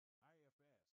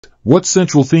What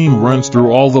central theme runs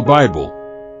through all the Bible?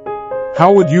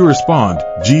 How would you respond?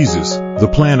 Jesus, the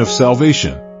plan of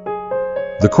salvation.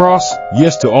 The cross,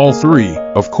 yes to all three,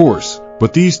 of course,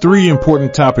 but these three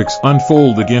important topics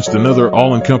unfold against another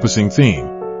all-encompassing theme.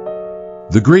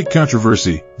 The great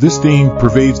controversy. This theme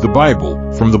pervades the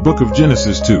Bible, from the book of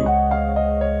Genesis to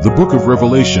the book of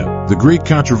Revelation. The great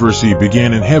controversy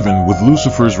began in heaven with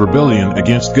Lucifer's rebellion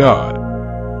against God.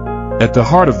 At the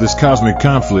heart of this cosmic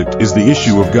conflict is the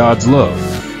issue of God's love.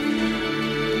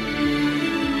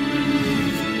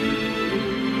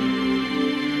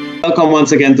 Welcome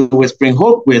once again to Whispering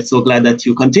Hope. We're so glad that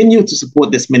you continue to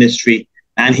support this ministry.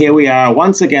 And here we are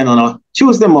once again on a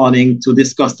Tuesday morning to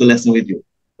discuss the lesson with you.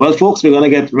 Well, folks, we're going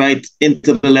to get right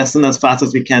into the lesson as fast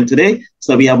as we can today,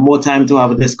 so we have more time to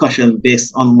have a discussion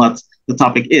based on what the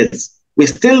topic is. We're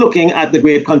still looking at the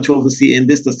great controversy in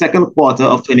this, the second quarter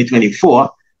of 2024,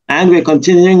 and we're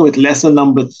continuing with lesson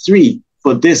number 3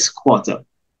 for this quarter.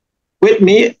 With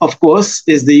me, of course,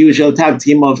 is the usual tag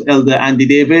team of Elder Andy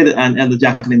David and Elder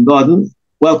Jacqueline Gordon.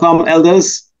 Welcome,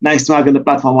 elders. Nice to have you on the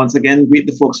platform once again. Greet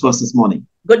the folks for us this morning.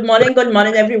 Good morning,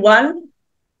 everyone.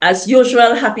 As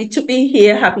usual, happy to be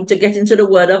here, happy to get into the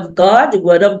Word of God. The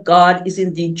Word of God is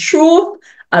indeed truth,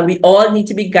 and we all need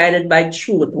to be guided by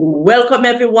truth. Welcome,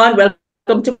 everyone.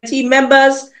 Welcome to my team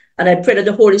members, and I pray that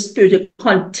the Holy Spirit will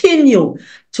continue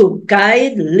to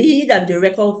guide, lead, and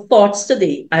direct our thoughts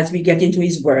today as we get into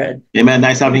His Word. Amen.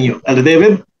 Nice having you. Elder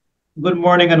David. Good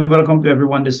morning and welcome to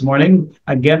everyone this morning.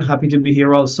 Again, happy to be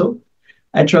here also.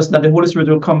 I trust that the Holy Spirit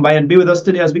will come by and be with us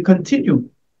today as we continue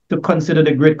to consider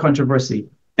the great controversy.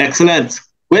 Excellent.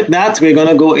 With that, we're going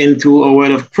to go into a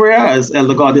word of prayer as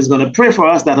Elder God is going to pray for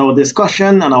us that our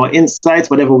discussion and our insights,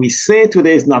 whatever we say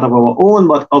today, is not of our own,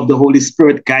 but of the Holy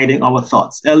Spirit guiding our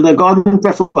thoughts. Elder God,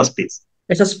 pray for us, please.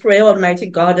 Let us pray, Almighty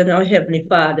God and our Heavenly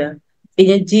Father.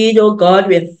 Indeed, oh God,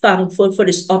 we are thankful for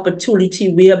this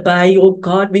opportunity whereby, oh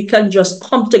God, we can just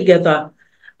come together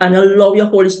and allow your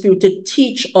Holy Spirit to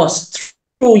teach us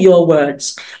through your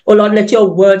words. Oh Lord, let your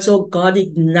words, oh God,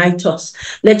 ignite us.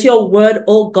 Let your word,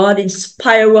 oh God,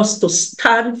 inspire us to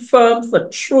stand firm for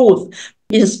truth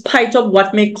in spite of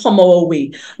what may come our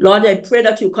way. Lord, I pray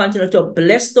that you continue to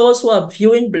bless those who are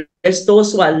viewing, bless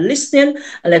those who are listening,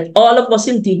 and let all of us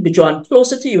indeed be drawn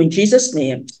closer to you in Jesus'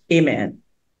 name. Amen.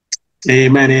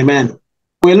 Amen, amen.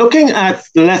 We're looking at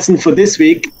the lesson for this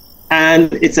week,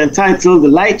 and it's entitled, The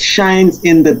Light Shines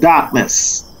in the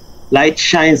Darkness. Light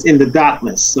shines in the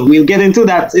darkness. So we'll get into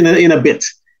that in a bit.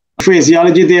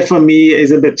 Phraseology there for me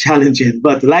is a bit challenging,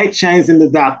 but light shines in the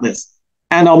darkness.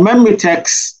 And our memory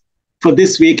text for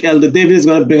this week, Elder David is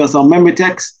going to bring us our memory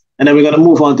text, and then we're going to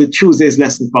move on to Tuesday's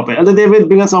lesson proper. Elder David,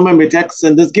 bring us our memory text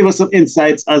and just give us some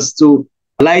insights as to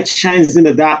light shines in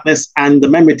the darkness and the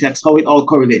memory text, how it all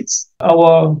correlates.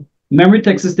 Our memory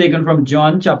text is taken from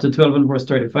John chapter 12 and verse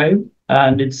 35,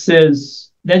 and it says,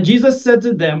 Then Jesus said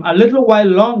to them, A little while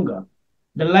longer,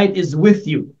 the light is with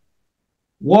you.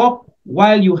 Walk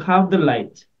while you have the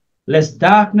light, lest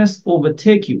darkness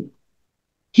overtake you.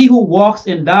 He who walks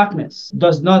in darkness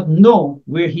does not know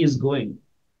where he is going.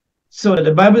 So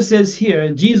the Bible says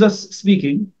here, Jesus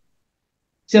speaking,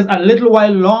 says, a little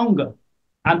while longer,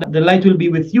 and the light will be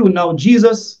with you. Now,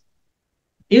 Jesus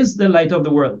is the light of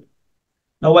the world.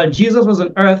 Now, while Jesus was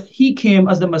on earth, he came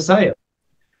as the Messiah.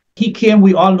 He came,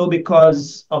 we all know,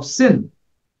 because of sin,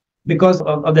 because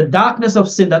of the darkness of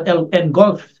sin that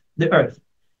engulfed the earth.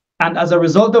 And as a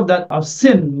result of that, of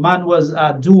sin, man was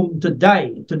doomed to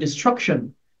die, to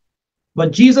destruction.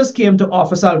 But Jesus came to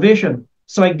offer salvation.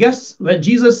 So I guess when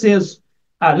Jesus says,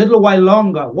 a little while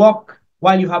longer, walk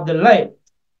while you have the light,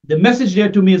 the message there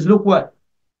to me is, look what?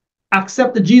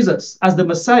 Accept Jesus as the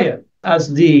Messiah,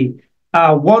 as the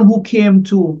one who came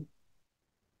to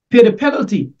pay the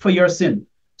penalty for your sin,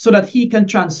 so that he can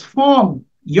transform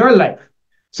your life,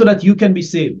 so that you can be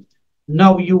saved.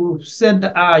 Now, you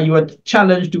said you were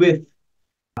challenged with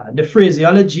the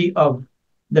phraseology of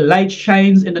the light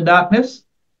shines in the darkness.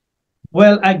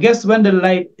 Well, I guess when the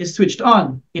light is switched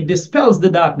on, it dispels the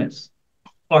darkness.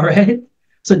 All right?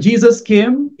 So Jesus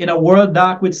came in a world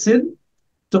dark with sin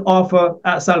to offer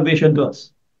salvation to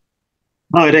us.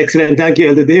 All right, excellent. Thank you,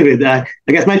 Elder David. I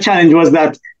guess my challenge was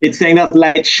that it's saying that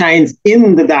light shines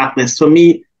in the darkness. For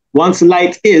me, once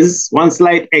light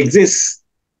exists,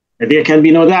 there can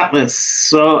be no darkness.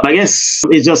 So I guess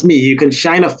it's just me. You can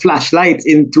shine a flashlight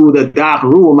into the dark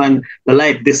room and the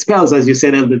light dispels, as you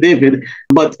said, Elder David,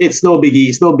 but it's no biggie.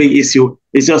 It's no big issue.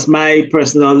 It's just my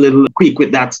personal little quirk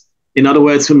with that. In other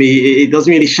words, for me, it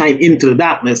doesn't really shine into the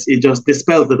darkness. It just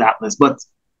dispels the darkness. But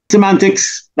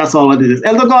Semantics, that's all what it is.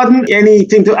 Elder Gordon,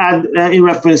 anything to add in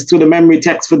reference to the memory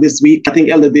text for this week? I think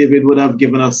Elder David would have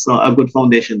given us a good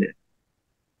foundation there.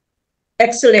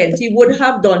 Excellent. He would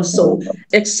have done so,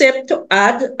 except to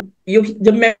add,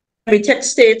 the memory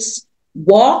text states,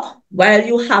 walk while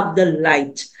you have the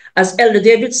light. As Elder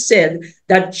David said,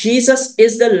 that Jesus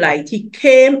is the light. He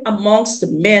came amongst the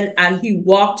men and he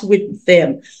walked with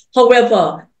them.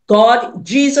 However,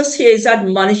 Jesus here is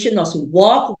admonishing us,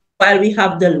 walk while we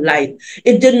have the light.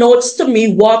 It denotes to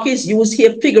me, walk is used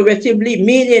here figuratively,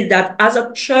 meaning that as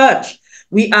a church,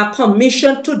 we are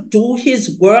commissioned to do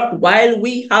his work while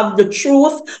we have the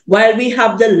truth, while we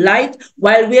have the light,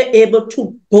 while we are able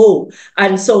to go.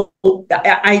 And so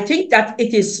I think that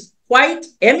it is quite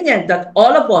eminent that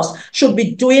all of us should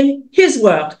be doing his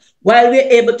work while we're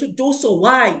able to do so.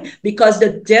 Why? Because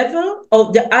the devil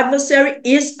or the adversary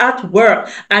is at work.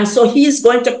 And so he's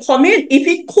going to come in. If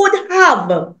he could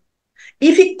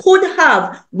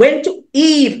have went to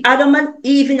Eve, Adam and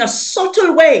Eve, in a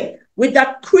subtle way, with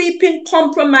that creeping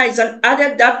compromise, and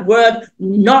added that word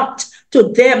not to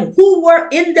them who were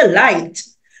in the light,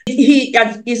 he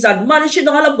is admonishing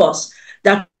all of us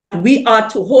that we are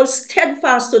to hold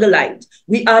steadfast to the light.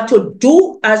 We are to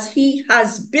do as he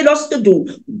has bid us to do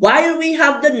while we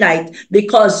have the night,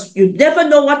 because you never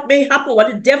know what may happen,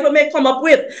 what the devil may come up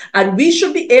with. And we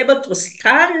should be able to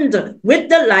stand with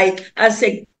the light and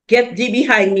say, get thee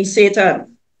behind me,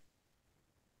 Satan.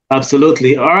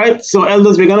 Absolutely. All right. So,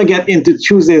 elders, we're going to get into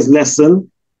Tuesday's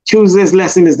lesson. Tuesday's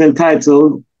lesson is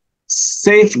entitled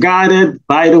Safeguarded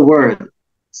by the Word.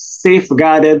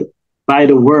 Safeguarded by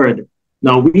the Word.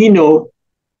 Now, we know,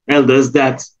 elders,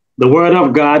 that the Word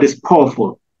of God is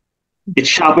powerful. It's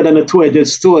sharper than a two-edged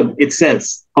sword, it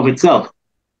says, of itself.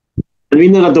 And we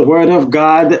know that the Word of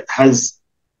God has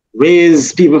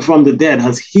raised people from the dead,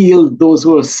 has healed those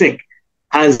who are sick,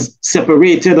 has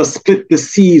separated or split the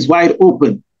seas wide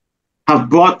open, have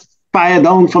brought fire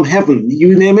down from heaven.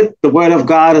 You name it, the Word of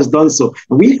God has done so.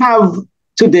 And we have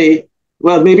today,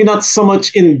 well, maybe not so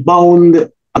much in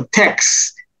bound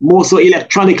text, more so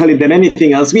electronically than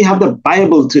anything else. We have the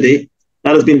Bible today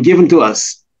that has been given to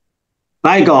us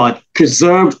by God,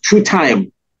 preserved through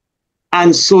time.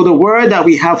 And so the word that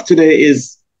we have today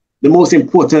is the most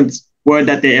important word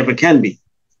that there ever can be.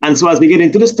 And so as we get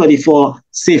into the study for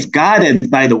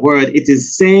safeguarded by the word, it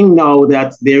is saying now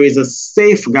that there is a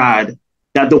safeguard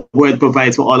that the word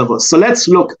provides for all of us. So let's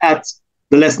look at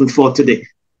the lesson for today.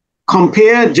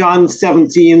 Compare John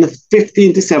 17,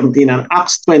 15 to 17 and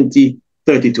Acts 20,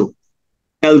 32.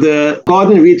 Elder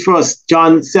Gordon, read for us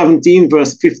John 17,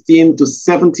 verse 15 to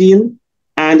 17.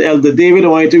 And Elder David, I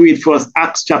want you to read for us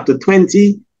Acts chapter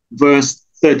 20, verse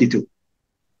 32.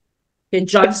 In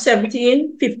John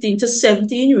 17, 15 to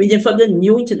 17, reading from the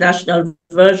New International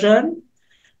Version.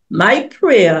 My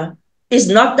prayer is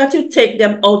not that you take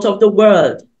them out of the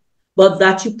world, but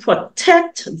that you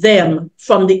protect them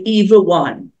from the evil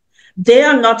one. They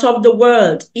are not of the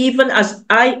world, even as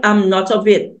I am not of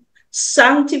it.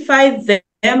 Sanctify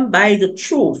them by the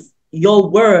truth. Your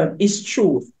word is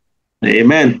truth.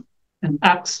 Amen. And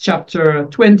Acts chapter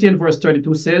 20 and verse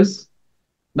 32 says,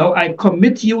 Now I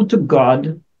commit you to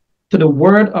God, to the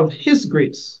word of his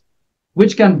grace,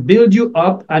 which can build you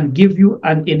up and give you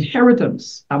an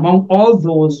inheritance among all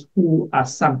those who are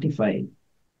sanctified.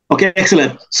 Okay,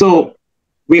 excellent. So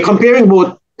we're comparing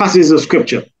both passages of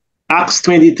scripture, Acts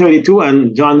 20, 32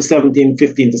 and John 17,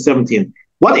 15 to 17.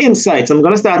 What insights, I'm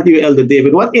going to start with you, Elder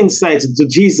David, what insights do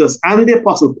Jesus and the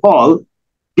Apostle Paul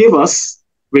give us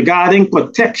regarding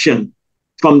protection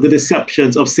from the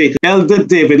deceptions of Satan? Elder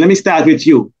David, let me start with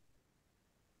you.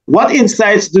 What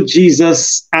insights do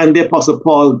Jesus and the Apostle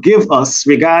Paul give us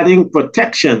regarding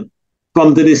protection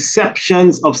from the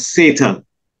deceptions of Satan?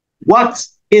 What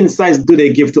insights do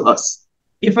they give to us?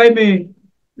 If I may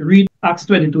read Acts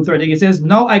 22:30, it says,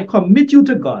 Now I commit you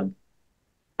to God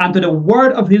and to the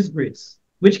word of his grace,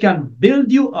 which can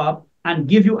build you up and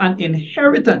give you an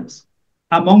inheritance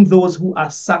among those who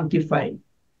are sanctified.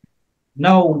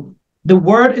 Now, the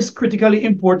word is critically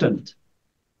important.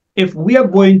 If we are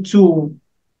going to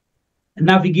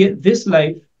navigate this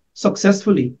life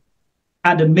successfully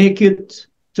and make it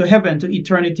to heaven, to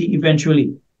eternity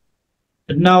eventually.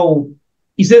 Now,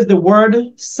 he says the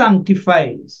word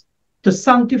sanctifies. To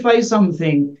sanctify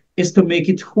something is to make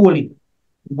it holy.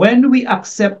 When we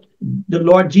accept the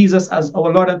Lord Jesus as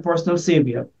our Lord and personal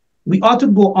Savior, we ought to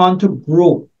go on to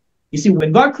grow. You see,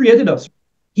 when God created us,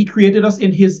 he created us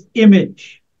in his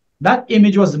image. That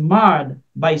image was marred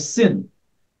by sin.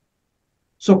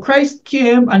 So Christ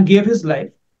came and gave his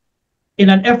life in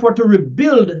an effort to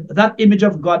rebuild that image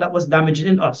of God that was damaged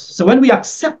in us. So when we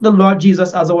accept the Lord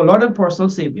Jesus as our Lord and personal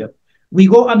Savior, we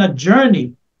go on a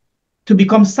journey to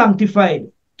become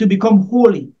sanctified, to become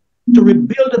holy, to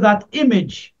rebuild that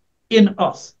image in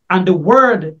us. And the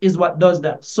Word is what does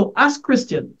that. So as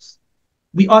Christians,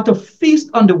 we ought to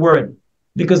feast on the Word,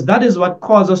 because that is what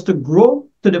causes us to grow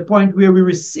to the point where we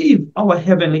receive our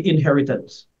heavenly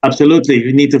inheritance. Absolutely.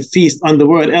 We need to feast on the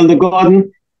Word. Elder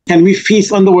Gordon, can we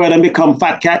feast on the Word and become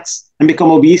fat cats and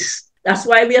become obese? That's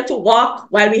why we have to walk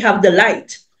while we have the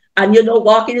light. And you know,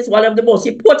 walking is one of the most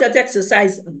important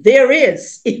exercise there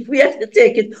is, if we have to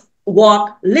take it,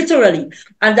 walk literally.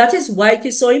 And that is why it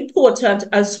is so important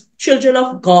as children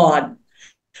of God,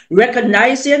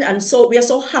 recognizing, and so we are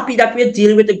so happy that we're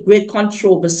dealing with the great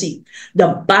controversy,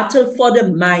 the battle for the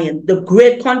mind, the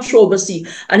great controversy.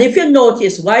 And if you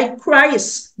notice why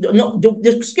Christ,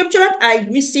 the scripture that I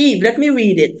received, let me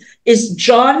read it, is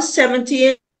John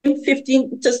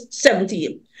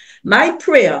 17:15-17. My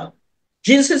prayer,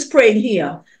 Jesus is praying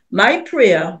here, my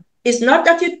prayer is not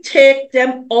that you take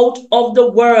them out of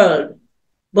the world,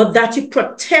 but that you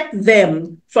protect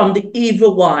them from the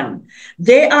evil one.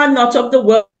 They are not of the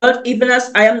world, even as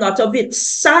I am not of it.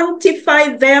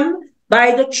 Sanctify them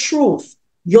by the truth.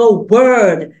 Your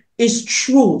word is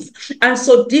truth. And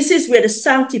so this is where the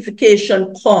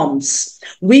sanctification comes.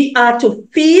 We are to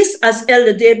feast, as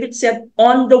Elder David said,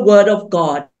 on the word of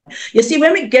God. You see,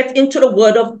 when we get into the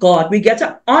word of God, we get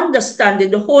an understanding.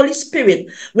 The Holy Spirit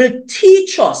will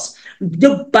teach us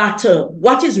the battle,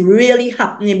 what is really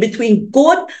happening between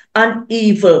good and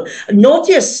evil.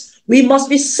 Notice, we must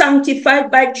be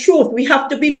sanctified by truth. We have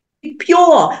to be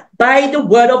pure by the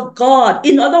word of God.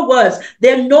 In other words,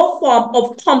 there's no form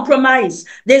of compromise.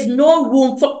 There's no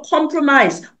room for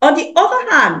compromise. On the other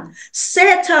hand,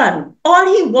 Satan, all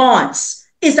he wants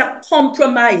is a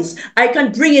compromise. I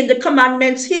can bring in the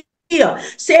commandments here.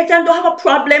 Satan don't have a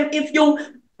problem if you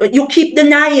keep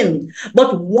denying.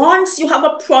 But once you have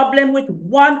a problem with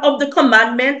one of the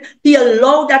commandments, he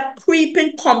allowed that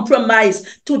creeping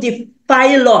compromise to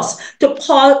defile us, to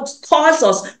cause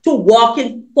us to walk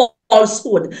in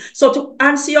falsehood. So to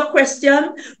answer your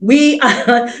question, we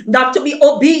are not to be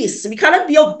obese. We cannot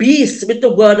be obese with the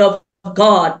word of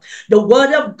God. The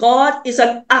word of God is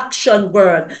an action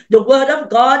word. The word of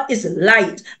God is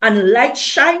light, and light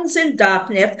shines in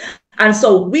darkness. And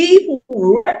so we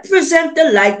who represent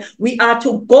the light, we are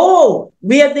to go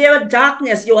where there is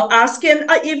darkness. You are asking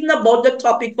even about the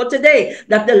topic for today,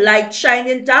 that the light shine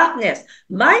in darkness.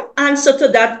 My answer to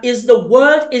that is the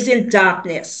world is in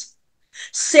darkness.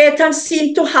 Satan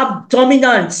seemed to have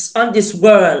dominance on this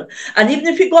world. And even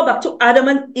if you go back to Adam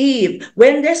and Eve,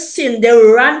 when they sinned, they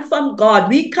ran from God.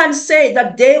 We can say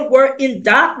that they were in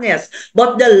darkness,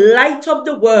 but the light of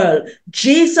the world,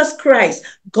 Jesus Christ,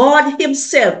 God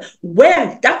himself,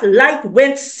 that light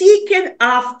went seeking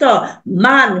after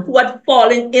man who had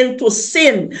fallen into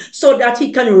sin, so that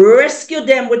he can rescue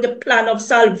them with the plan of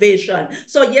salvation.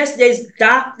 So yes, there is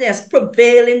darkness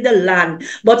prevail in the land,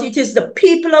 but it is the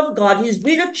people of God, his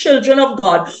the children of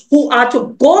God, who are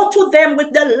to go to them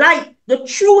with the light, the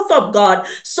truth of God,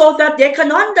 so that they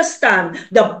can understand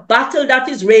the battle that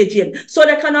is raging, so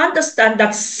they can understand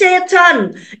that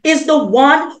Satan is the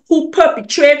one who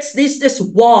perpetrates this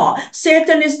war.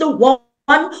 Satan is the one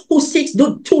who seeks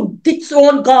to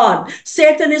dethrone God.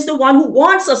 Satan is the one who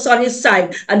wants us on his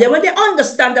side. And then when they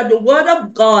understand that the word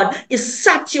of God is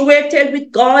saturated with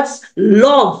God's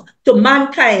love to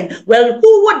mankind, well,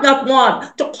 who would not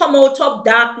want to come out of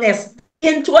darkness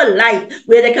into a light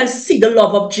where they can see the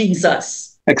love of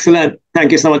Jesus? Excellent.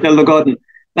 Thank you so much, Elder Gordon.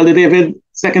 Elder David,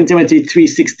 2 Timothy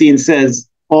 3:16 says,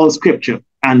 all scripture.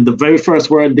 And the very first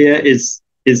word there is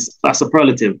a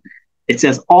superlative. It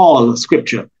says all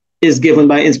scripture is given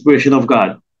by inspiration of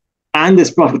God and is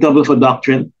profitable for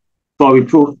doctrine, for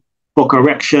reproof, for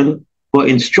correction, for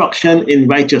instruction in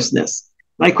righteousness.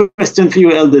 My question for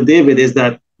you, Elder David, is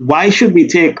that why should we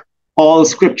take all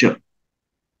scripture?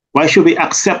 Why should we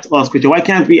accept all scripture? Why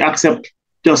can't we accept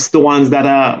just the ones that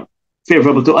are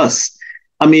favorable to us?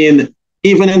 I mean,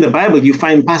 even in the Bible, you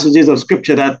find passages of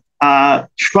scripture that are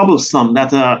troublesome,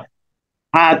 that are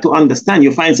hard to understand.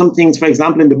 You find some things, for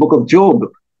example, in the book of Job,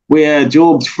 where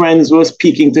Job's friends were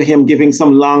speaking to him, giving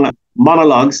some long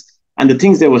monologues, and the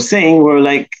things they were saying were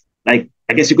like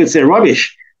I guess you could say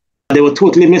rubbish. They were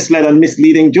totally misled and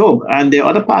misleading Job. And there are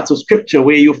other parts of scripture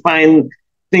where you find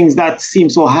things that seem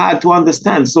so hard to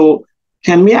understand. So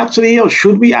can we actually, or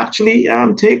should we actually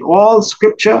take all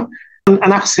scripture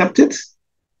and accept it?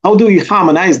 How do you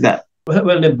harmonize that?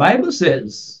 Well, the Bible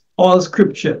says all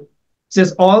scripture. It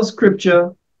says all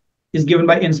scripture is given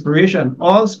by inspiration.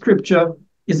 All scripture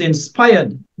is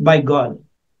inspired by God.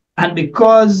 And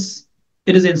because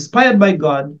it is inspired by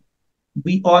God,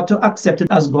 we ought to accept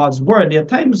it as God's word. There are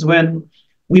times when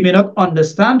we may not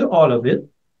understand all of it.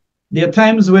 There are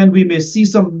times when we may see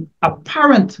some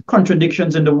apparent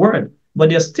contradictions in the word, but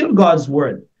they're still God's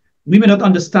word. We may not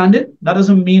understand it. That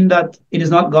doesn't mean that it is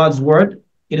not God's word.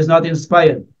 It is not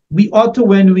inspired. We ought to,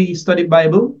 when we study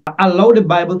Bible, allow the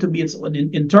Bible to be its own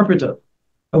interpreter.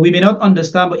 We may not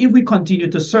understand, but if we continue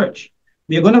to search,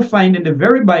 we are going to find in the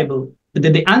very Bible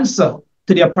the answer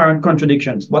to the apparent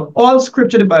contradictions. But all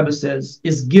scripture, the Bible says,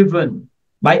 is given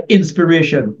by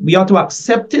inspiration. We ought to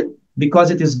accept it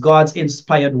because it is God's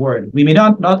inspired word. We may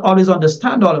not always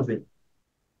understand all of it,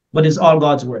 but it's all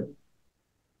God's word.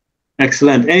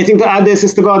 Excellent. Anything to add there,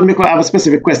 Sister Gordon? Because I have a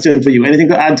specific question for you. Anything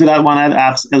to add to that one I'd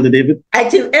asked Elder David? I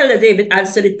think Elder David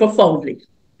answered it profoundly.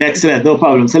 Excellent, no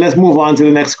problem. So let's move on to the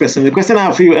next question. The question I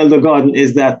have for you, Elder Gordon,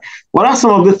 is that what are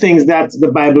some of the things that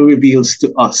the Bible reveals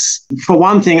to us? For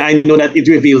one thing, I know that it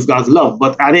reveals God's love,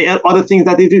 but are there other things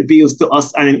that it reveals to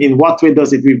us, and in what way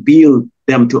does it reveal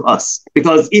them to us?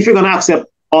 Because if you're going to accept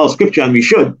all scripture, and we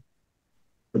should,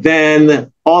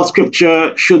 then all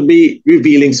scripture should be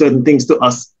revealing certain things to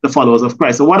us, the followers of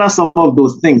Christ. So what are some of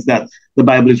those things that the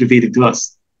Bible is revealing to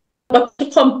us? But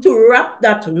to come to wrap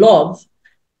that love,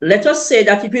 let us say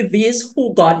that it reveals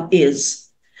who God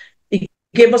is. It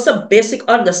gave us a basic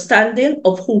understanding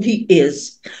of who he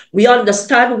is. We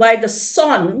understand why the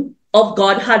Son of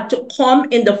God had to come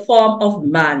in the form of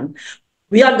man.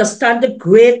 We understand the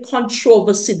great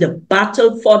controversy, the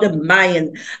battle for the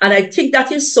mind. And I think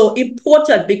that is so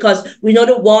important because we know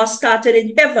the war started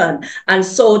in heaven. And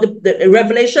so the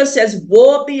Revelation says,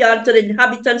 woe be unto the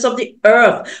inhabitants of the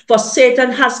earth, for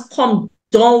Satan has come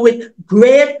down with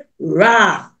great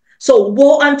wrath. So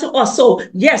woe unto us. So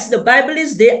yes, the Bible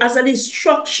is there as an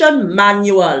instruction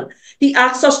manual. He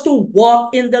asks us to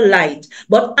walk in the light.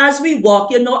 But as we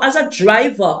walk, as a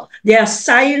driver, there are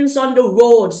signs on the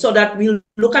road so that we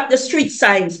look at the street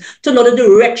signs to know the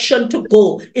direction to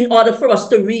go in order for us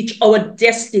to reach our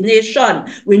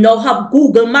destination. We now have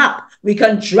Google Map. We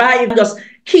can drive, just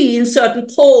key in certain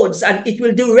codes, and it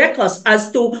will direct us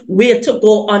as to where to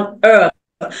go on earth.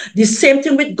 The same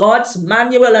thing with God's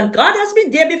manual, and God has been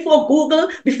there before Google,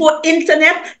 before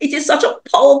internet. It is such a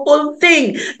powerful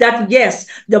thing that yes,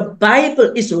 the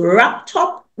Bible is wrapped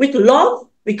up with love.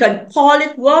 We can call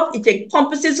it love. It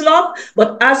encompasses love.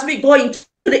 But as we go into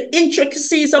the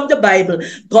intricacies of the Bible,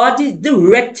 God is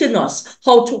directing us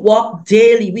how to walk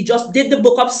daily. We just did the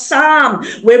book of Psalm,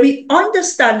 where we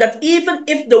understand that even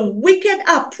if the wicked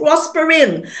are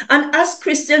prospering, and as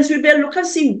Christians, we will look and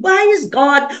see, why is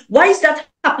that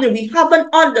happening? We have an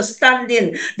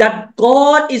understanding that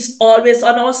God is always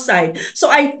on our side. So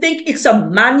I think it's a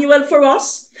manual for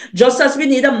us, just as we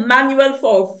need a manual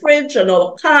for our fridge and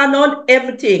our car and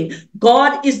everything.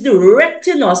 God is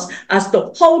directing us as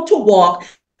to how to walk,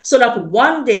 so that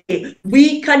one day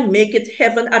we can make it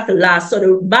heaven at last.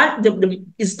 So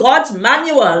it's God's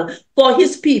manual for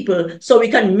his people, so we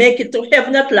can make it to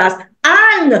heaven at last,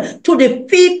 and to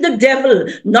defeat the devil,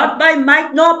 not by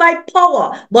might nor by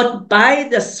power, but by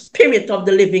the Spirit of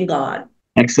the living God.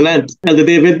 Excellent. Elder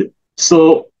David,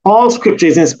 so all scripture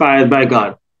is inspired by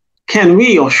God. Can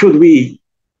we or should we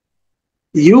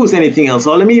use anything else?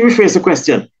 Or let me rephrase the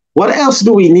question. What else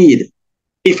do we need,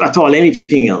 if at all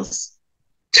anything else,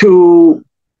 to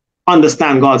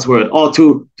understand God's word, or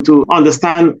to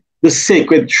understand the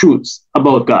sacred truths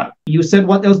about God? You said,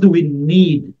 what else do we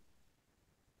need?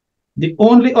 The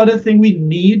only other thing we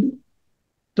need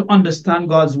to understand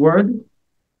God's word,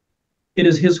 it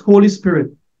is his Holy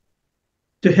Spirit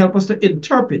to help us to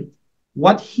interpret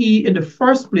what he in the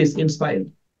first place inspired.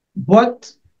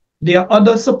 But there are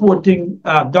other supporting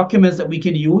documents that we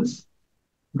can use.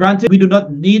 Granted, we do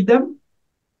not need them,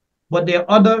 but there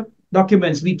are other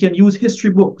documents. We can use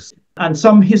history books, and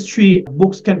some history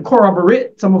books can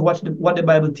corroborate some of what the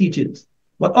Bible teaches.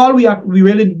 But all we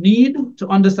really need to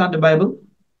understand the Bible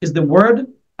is the word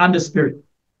and the Spirit.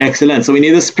 Excellent. So we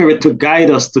need the Spirit to guide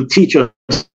us, to teach us,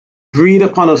 breathe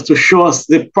upon us, to show us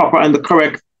the proper and the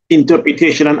correct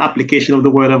interpretation and application of the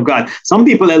word of God. Some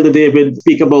people, Elder David,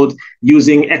 speak about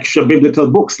using extra biblical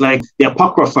books like the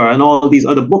Apocrypha and all these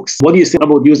other books. What do you say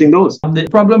about using those? The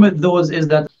problem with those is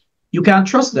that you can't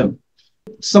trust them.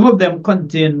 Some of them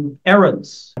contain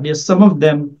errors. There's some of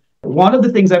them. One of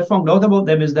the things I found out about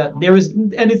them is that there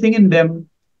isn't anything in them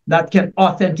that can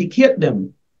authenticate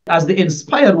them as the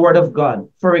inspired word of God.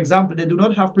 For example, they do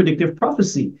not have predictive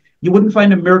prophecy. You wouldn't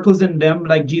find the miracles in them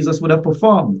like Jesus would have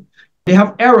performed. They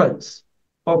have errors.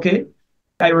 Okay.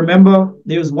 I remember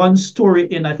there was one story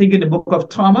I think in the book of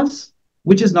Thomas,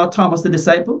 which is not Thomas the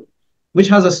disciple. which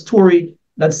has a story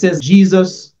that says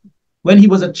Jesus, when he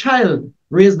was a child,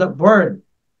 raised a bird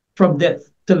from death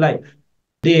to life.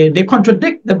 They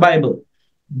contradict the Bible.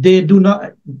 They do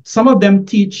not, some of them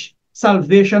teach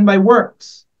salvation by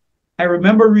works. I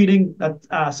remember reading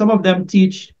that some of them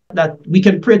teach that we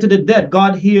can pray to the dead.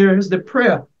 God hears the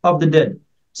prayer of the dead.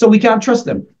 So we can't trust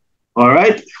them. All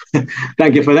right.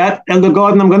 Thank you for that. Elder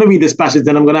Gordon, I'm going to read this passage,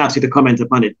 then I'm going to ask you to comment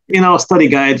upon it. In our study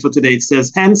guide for today, it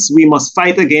says, hence we must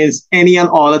fight against any and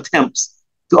all attempts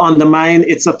to undermine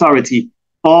its authority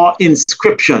or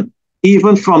inscription,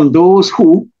 even from those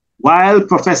who, while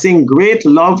professing great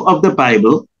love of the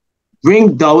Bible,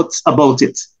 bring doubts about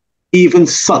it, even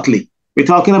subtly. We're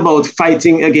talking about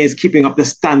fighting against keeping up the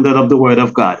standard of the Word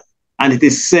of God. And it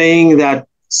is saying that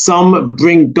some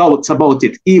bring doubts about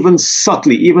it, even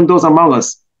subtly, even those among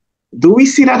us. Do we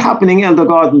see that happening, Elder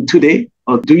Gordon, today?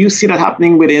 Or do you see that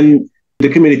happening within the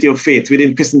community of faith,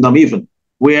 within Christendom even,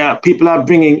 where people are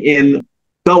bringing in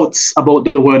doubts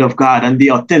about the Word of God and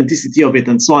the authenticity of it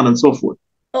and so on and so forth?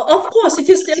 Of course, it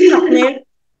is still happening.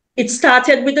 It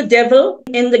started with the devil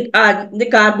in the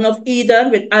Garden of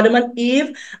Eden with Adam and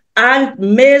Eve. And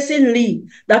amazingly,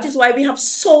 that is why we have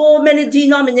so many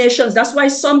denominations. That's why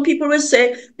some people will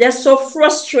say they're so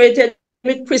frustrated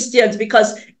with Christians,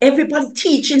 because everybody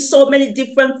teaching so many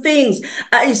different things.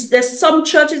 There's some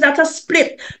churches that are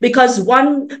split because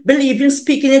one believes in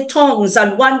speaking in tongues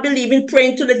and one believes in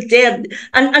praying to the dead.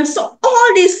 And so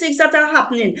all these things that are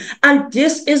happening. And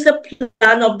this is the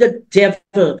plan of the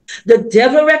devil. The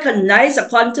devil recognized,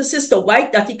 according to Sister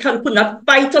White, that he could not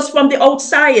fight us from the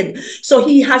outside. So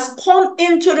he has come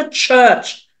into the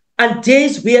church. And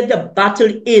there's where the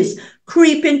battle is.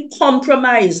 Creeping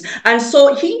compromise. And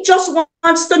so he just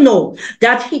wants to know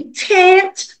that he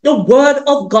takes the word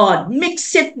of God,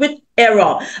 mix it with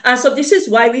error. And so this is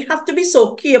why we have to be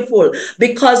so careful,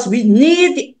 because we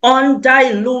need the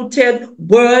undiluted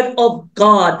word of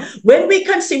God. When we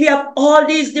can see we have all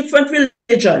these different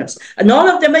religions, and all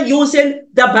of them are using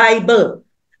the Bible,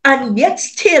 and yet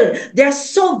still they're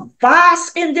so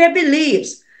vast in their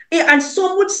beliefs. And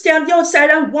some would stand the outside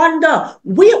and wonder,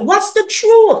 what's the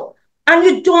truth? And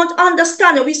you don't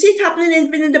understand it. We see it happening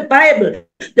even in the Bible.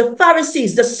 The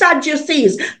Pharisees, the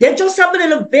Sadducees, they just have a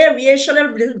little variation, a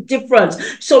little difference.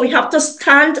 So we have to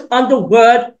stand on the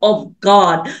word of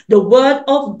God. The word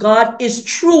of God is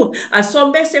truth. And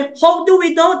some may say, how do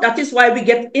we know? That is why we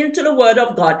get into the word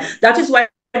of God. That is why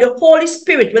the Holy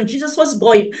Spirit, when Jesus was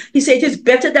going, he said it is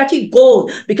better that he go,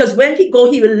 because when he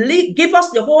go, he will give us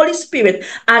the Holy Spirit.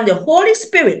 And the Holy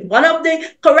Spirit, one of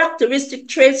the characteristic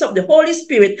traits of the Holy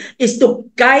Spirit is to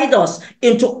guide us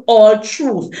into all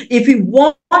truth. If we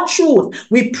want truth,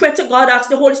 we pray to God, ask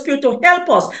the Holy Spirit to help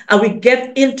us, and we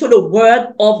get into the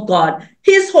word of God.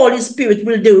 His Holy Spirit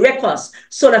will direct us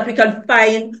so that we can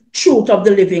find truth of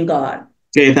the living God.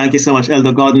 Okay, thank you so much,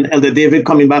 Elder Gordon. Elder David,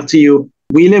 coming back to you.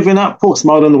 We live in a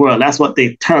postmodern world. That's what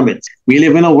they term it. We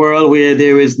live in a world where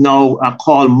there is now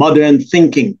called modern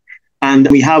thinking. And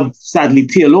we have, sadly,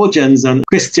 theologians and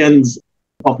Christians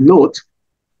of note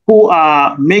who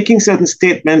are making certain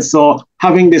statements or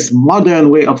having this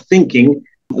modern way of thinking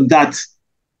that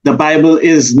the Bible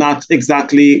is not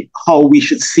exactly how we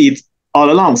should see it all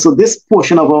along. So this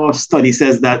portion of our study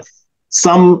says that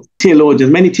some theologians,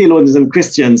 many theologians and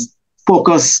Christians,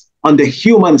 focus on the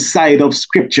human side of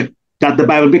Scripture, that the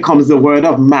Bible becomes the word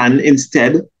of man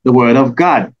instead, the word of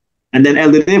God. And then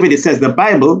Elder David, it says the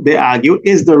Bible, they argue,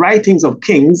 is the writings of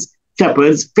kings,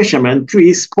 shepherds, fishermen,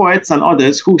 priests, poets, and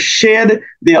others who shared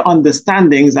their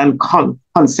understandings and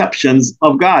conceptions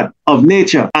of God, of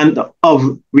nature, and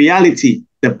of reality,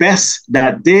 the best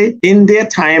that they, in their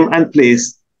time and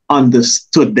place,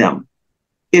 understood them.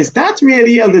 Is that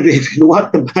really, Elder David,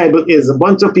 what the Bible is? A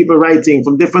bunch of people writing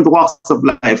from different walks of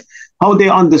life, how they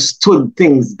understood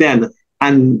things then,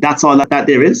 and that's all that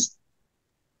there is?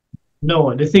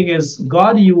 No, the thing is,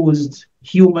 God used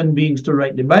human beings to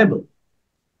write the Bible,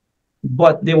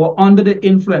 but they were under the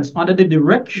influence, under the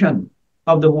direction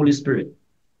of the Holy Spirit.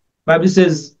 The Bible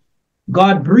says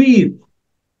God breathed,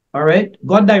 all right?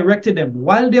 God directed them.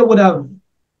 While they would have,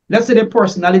 let's say their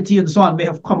personality and so on may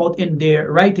have come out in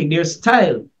their writing, their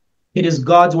style, it is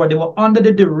God's word. They were under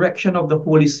the direction of the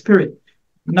Holy Spirit.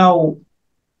 Now,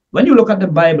 when you look at the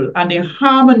Bible and the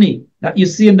harmony that you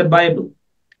see in the Bible,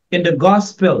 in the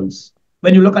Gospels,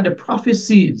 when you look at the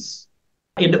prophecies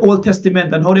in the Old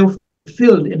Testament and how they were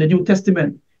fulfilled in the New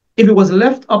Testament, if it was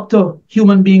left up to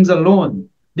human beings alone,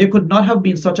 there could not have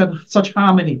been such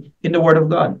harmony in the Word of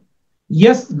God.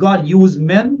 Yes, God used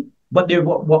men, but they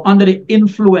were under the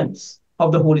influence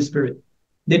of the Holy Spirit.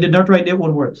 They did not write their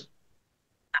own words.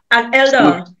 And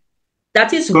Elder,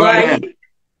 that is why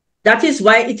That is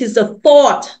why it is the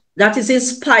thought that is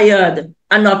inspired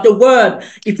and not the word.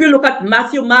 If you look at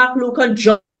Matthew, Mark, Luke, and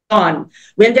John,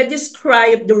 when they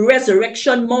describe the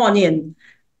resurrection morning,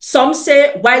 some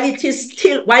say while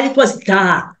it was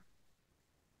dark.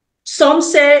 Some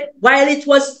say while it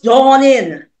was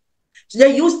dawning. So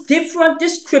they use different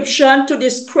description to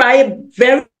describe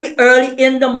very early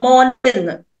in the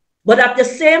morning. But at the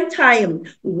same time,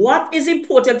 what is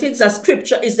important in the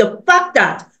scripture is the fact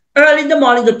that early in the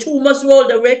morning, the tomb was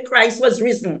rolled away, Christ was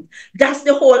risen. That's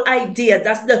the whole idea.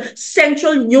 That's the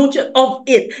central nutrient of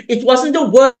it. It wasn't the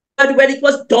word when it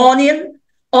was dawning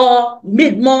or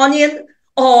mid-morning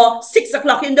or 6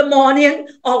 o'clock in the morning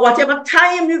or whatever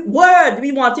word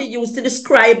we want to use to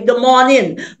describe the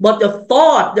morning. But the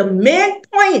thought, the main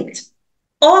point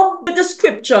of the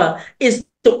scripture is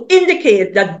to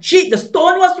indicate that the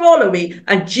stone was rolled away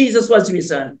and Jesus was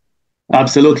risen.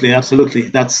 Absolutely, absolutely.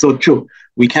 That's so true.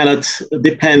 We cannot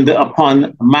depend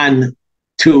upon man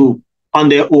on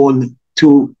their own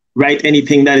to write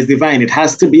anything that is divine. It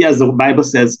has to be, as the Bible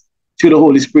says, through the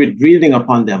Holy Spirit breathing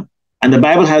upon them. And the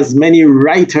Bible has many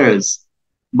writers,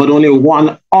 but only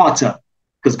one author,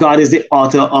 because God is the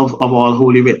author of all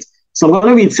Holy Writ. So I'm going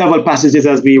to read several passages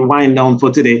as we wind down for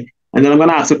today. And then I'm going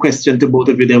to ask a question to both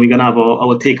of you, then we're going to have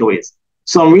our takeaways.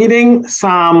 So I'm reading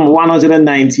Psalm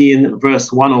 119,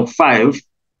 verse 105,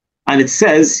 and it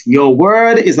says, "Your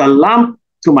word is a lamp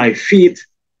to my feet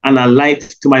and a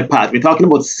light to my path." We're talking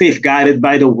about safeguarded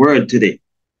by the word today.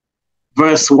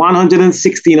 Verse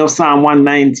 116 of Psalm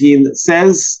 119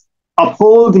 says,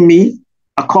 "Uphold me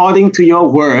according to your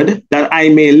word, that I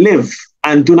may live,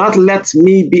 and do not let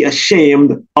me be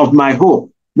ashamed of my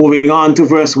hope." Moving on to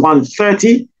verse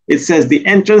 130, it says, "The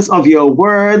entrance of your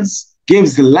words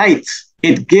gives light.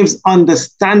 It gives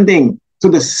understanding to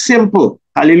the simple."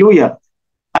 Hallelujah.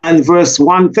 And verse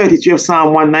 133 of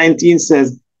Psalm 119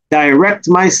 says, "Direct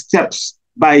my steps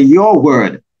by your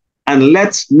word, and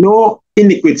let no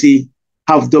iniquity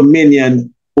have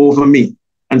dominion over me."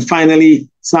 And finally,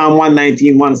 Psalm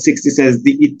 119, 160 says,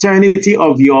 "The eternity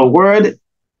of your word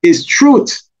is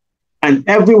truth, and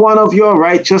every one of your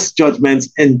righteous judgments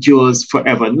endures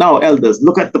forever." Now, elders,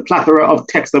 look at the plethora of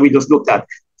text that we just looked at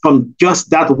from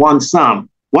just that one psalm.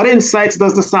 What insights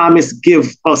does the psalmist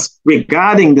give us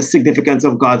regarding the significance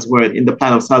of God's word in the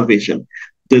plan of salvation?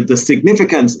 The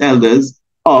significance, elders,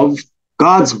 of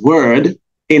God's word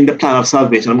in the plan of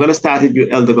salvation. I'm going to start with you,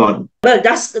 Elder Gordon. Well,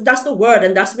 that's the word,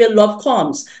 and that's where love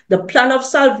comes. The plan of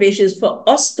salvation is for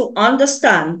us to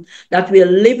understand that we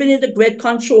are living in the great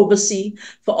controversy,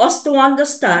 for us to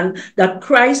understand that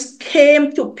Christ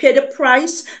came to pay the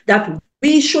price that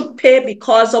we should pay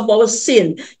because of our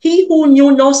sin. He who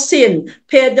knew no sin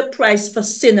paid the price for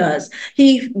sinners.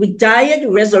 He died,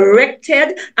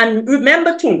 resurrected, and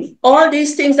remember too, all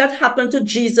these things that happened to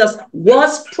Jesus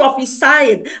was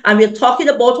prophesied. And we're talking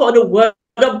about how the word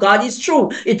of God is true.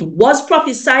 It was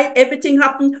prophesied. Everything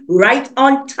happened right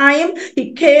on time.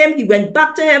 He came, he went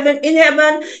back to heaven. In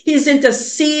heaven, he's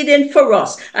interceding for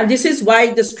us. And this is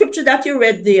why the scripture that you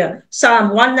read there,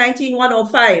 Psalm 119,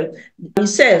 105, it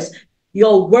says,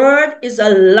 "Your word is a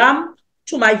lamp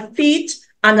to my feet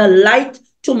and a light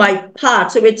to my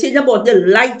path." So we're talking about the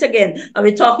light again. And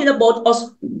we're talking about us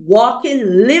walking,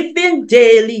 living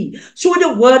daily through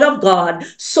the word of God,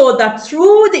 so that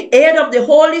through the aid of the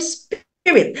Holy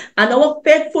Spirit and our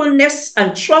faithfulness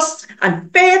and trust and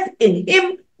faith in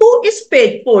him who is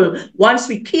faithful, once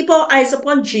we keep our eyes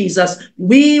upon Jesus,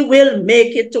 we will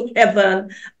make it to heaven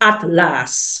at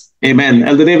last. Amen.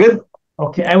 Elder David?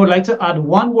 Okay, I would like to add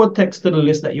one more text to the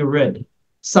list that you read.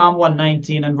 Psalm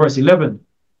 119 and verse 11.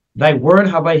 "Thy word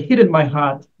have I hid in my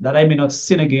heart, that I may not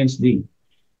sin against thee."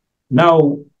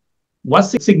 Now, what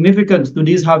significance do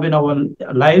these have in our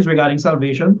lives regarding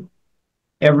salvation?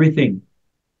 Everything.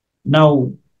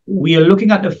 Now, we are looking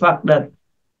at the fact that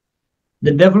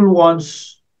the devil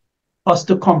wants us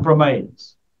to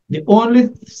compromise. The only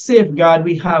safeguard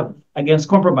we have against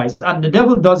compromise, and the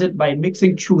devil does it by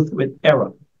mixing truth with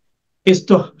error, is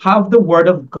to have the word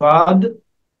of God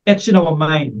etched in our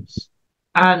minds.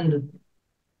 And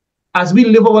as we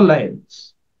live our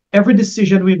lives, every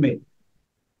decision we make,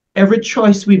 every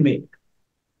choice we make,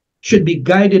 should be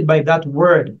guided by that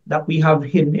word that we have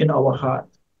hidden in our heart.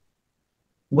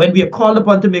 When we are called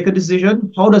upon to make a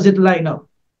decision, how does it line up?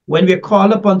 When we are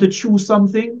called upon to choose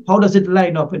something, how does it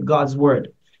line up with God's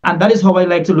word? And that is how I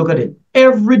like to look at it.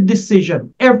 Every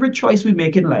decision, every choice we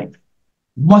make in life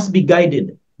must be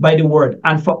guided by the word.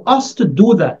 And for us to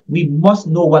do that, we must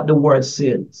know what the word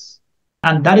says.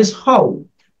 And that is how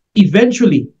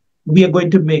eventually we are going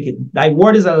to make it. Thy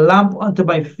word is a lamp unto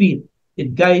my feet.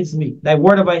 It guides me. Thy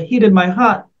word have I hid in my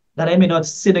heart, that I may not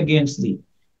sin against thee.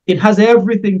 It has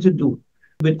everything to do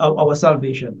with our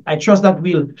salvation. I trust that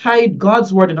we'll hide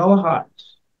God's word in our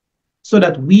hearts so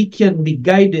that we can be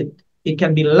guided. It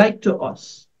can be light to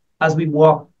us as we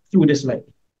walk through this life.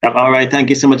 All right. Thank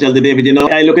you so much, Elder David. You know,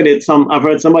 I look at it, I've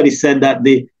heard somebody said that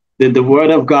the word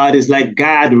of God is like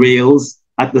guardrails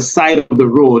at the side of the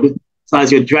road. So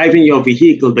as you're driving your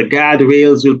vehicle, the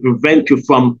guardrails will prevent you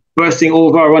from bursting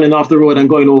over, running off the road and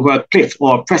going over a cliff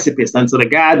or a precipice. And so the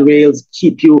guardrails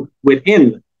keep you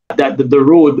within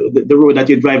the road that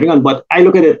you're driving on. But I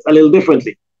look at it a little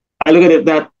differently. I look at it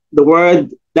that the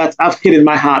word that I've hid in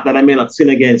my heart that I may not sin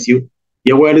against you.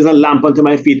 Your word is a lamp unto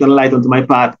my feet and a light unto my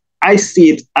path. I see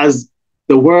it as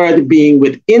the word being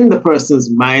within the person's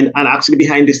mind and actually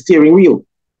behind the steering wheel.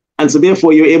 And so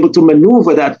therefore, you're able to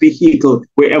maneuver that vehicle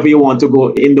wherever you want to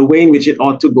go in the way in which it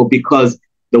ought to go, because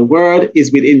the word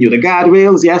is within you. The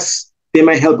guardrails, yes, they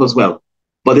might help as well.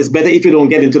 But it's better if you don't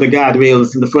get into the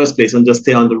guardrails in the first place and just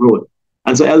stay on the road.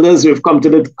 And so, elders, we've come to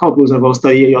the conclusion of our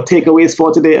study. Your takeaways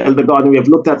for today, Elder Gordon, we have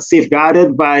looked at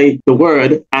safeguarded by the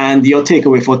word, and your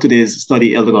takeaway for today's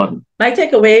study, Elder Gordon. My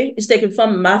takeaway is taken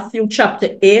from Matthew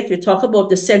chapter 8. We talk about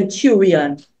the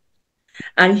centurion.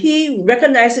 And he,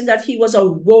 recognizing that he was a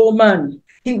Roman,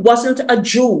 he wasn't a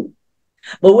Jew.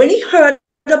 But when he heard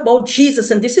about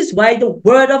Jesus, and this is why the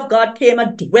word of God came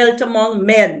and dwelt among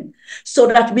men, so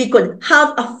that we could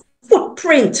have a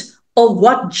footprint of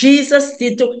what Jesus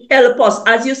did to help us,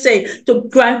 as you say, to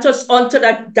grant us onto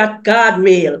that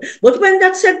guardrail. But when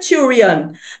that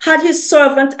centurion had his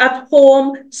servant at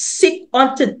home sick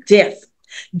unto death,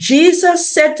 Jesus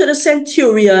said to the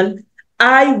centurion,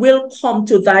 I will come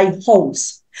to thy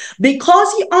house.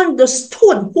 Because he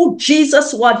understood who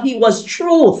Jesus was. He was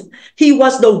truth. He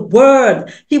was the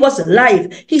word. He was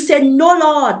life. He said, no,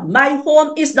 Lord, my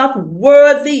home is not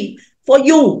worthy for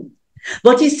you.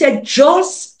 But he said,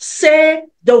 just say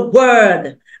the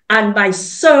word and my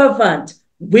servant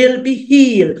will be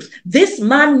healed. This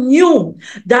man knew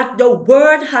that the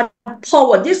word had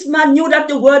power. This man knew that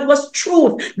the word was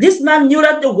truth. This man knew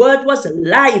that the word was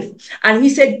life. And he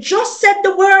said, just say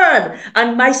the word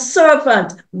and my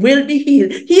servant will be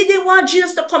healed. He didn't want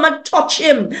Jesus to come and touch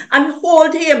him and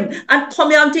hold him and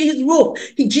come onto his roof.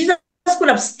 Jesus could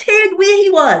have stayed where he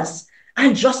was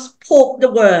and just spoke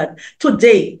the word.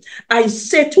 Today, I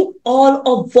say to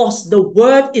all of us, the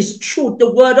word is truth,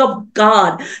 the word of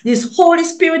God. This Holy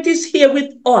Spirit is here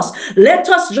with us. Let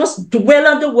us just dwell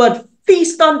on the word,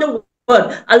 feast on the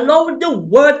word, allow the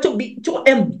word to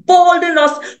embolden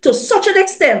us to such an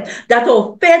extent that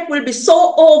our faith will be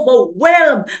so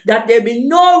overwhelmed that there will be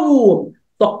no room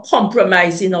for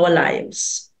compromise in our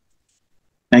lives.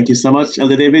 Thank you so much.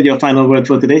 Elder David, your final word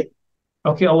for today.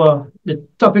 Okay, the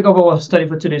topic of our study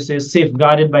for today says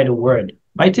safeguarded by the word.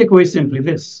 My takeaway is simply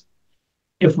this.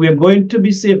 If we are going to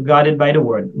be safeguarded by the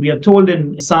word, we are told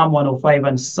in Psalm 105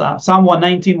 and Psalm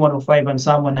 119, 105 and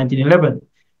Psalm 119, 11,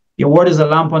 your word is a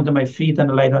lamp unto my feet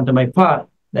and a light unto my path.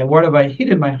 Thy word have I hid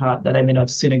in my heart that I may not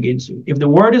sin against you. If the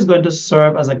word is going to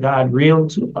serve as a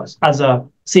guardrail to us, as a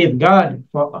safeguard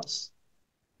for us,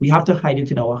 we have to hide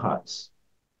it in our hearts.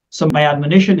 So my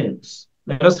admonition is,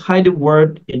 let us hide the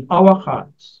word in our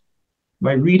hearts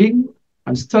by reading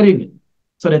and studying it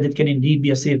so that it can indeed be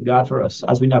a safeguard for us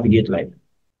as we navigate life.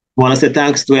 I want to say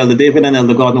thanks to Elder David and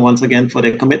Elder Gordon once again for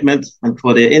their commitment and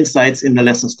for their insights in the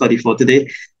lesson study for today.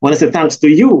 I want to say thanks to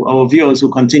you, our viewers,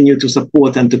 who continue to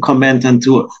support and to comment and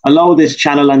to allow this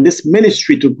channel and this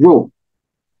ministry to grow.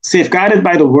 Safeguarded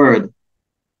by the word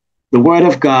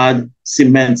of God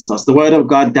cements us. The word of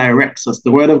God directs us.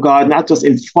 The word of God not just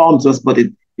informs us, but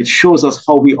it shows us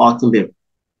how we ought to live.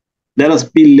 Let us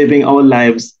be living our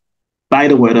lives by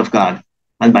the word of God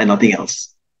and by nothing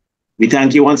else. We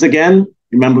thank you once again.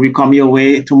 Remember, we come your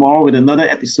way tomorrow with another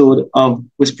episode of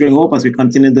Whispering Hope as we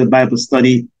continue the Bible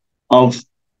study of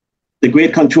the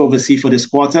great controversy for this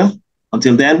quarter.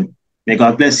 Until then, may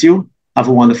God bless you. Have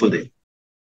a wonderful day.